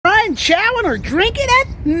Drinkin, Chowin, or Drinkin at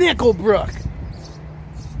Nickel Brook.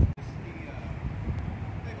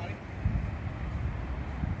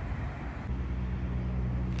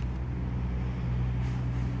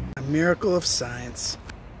 A miracle of science,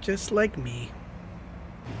 just like me.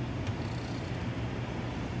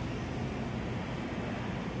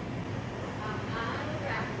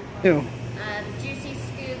 The Juicy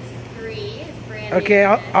Scoops 3 is brand new. Okay,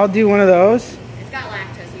 I'll do one of those. It's got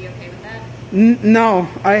lactose. Are you okay with that? No,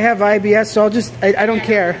 I have IBS, so I'll just, I don't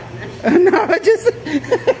care. No, I just,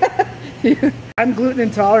 I'm gluten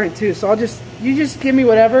intolerant too, so you just give me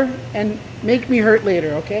whatever and make me hurt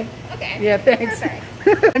later, okay? Okay. Yeah, thanks.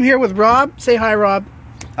 Perfect. I'm here with Rob. Say hi, Rob.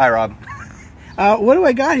 Hi, Rob. What do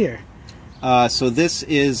I got here? So this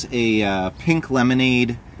is a pink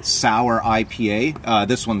lemonade sour IPA.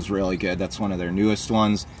 This one's really good. That's one of their newest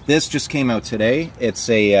ones. This just came out today. It's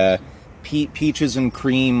a peaches and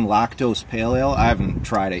cream lactose pale ale. I haven't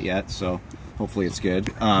tried it yet, so hopefully it's good.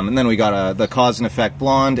 And then we got the Cause and Effect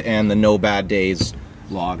Blonde and the No Bad Days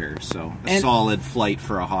lager. So a solid flight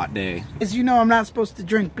for a hot day. As you know, I'm not supposed to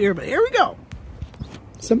drink beer, but here we go.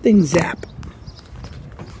 Something zap.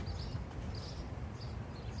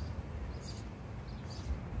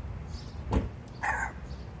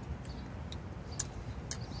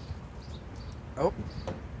 Oh,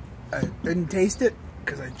 I didn't taste it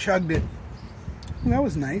because I chugged it. That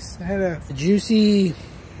was nice. I had a Juicy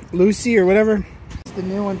Lucy or whatever. It's the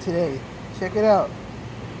new one today. Check it out.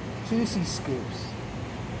 Juicy Scoops.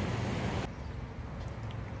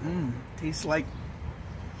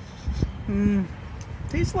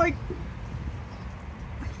 Tastes like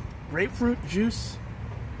grapefruit juice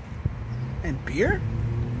and beer.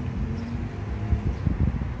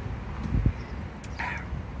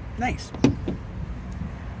 Nice.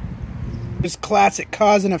 It's classic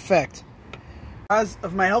Cause and Effect. Cause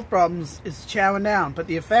of my health problems is chowing down, but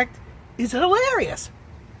the effect is hilarious.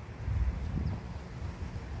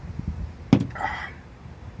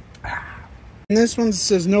 And this one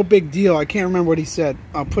says no big deal. I can't remember what he said.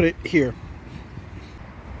 I'll put it here.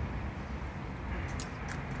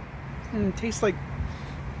 It tastes like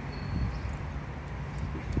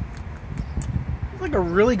a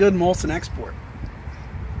really good Molson Export.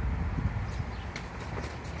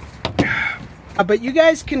 But you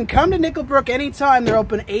guys can come to Nickel Brook anytime. They're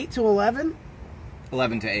open 8 to 11.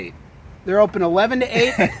 11 to 8. They're open 11 to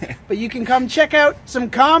 8. But you can come check out some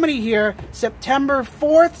comedy here September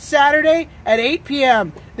 4th, Saturday at 8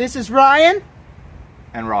 p.m. This is Ryan.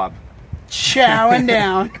 And Rob. Chowing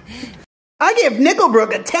down. I give Nickel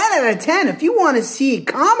Brook a 10 out of 10. If you want to see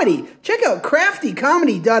comedy, check out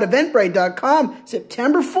craftycomedy.eventbrite.com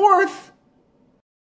September 4th.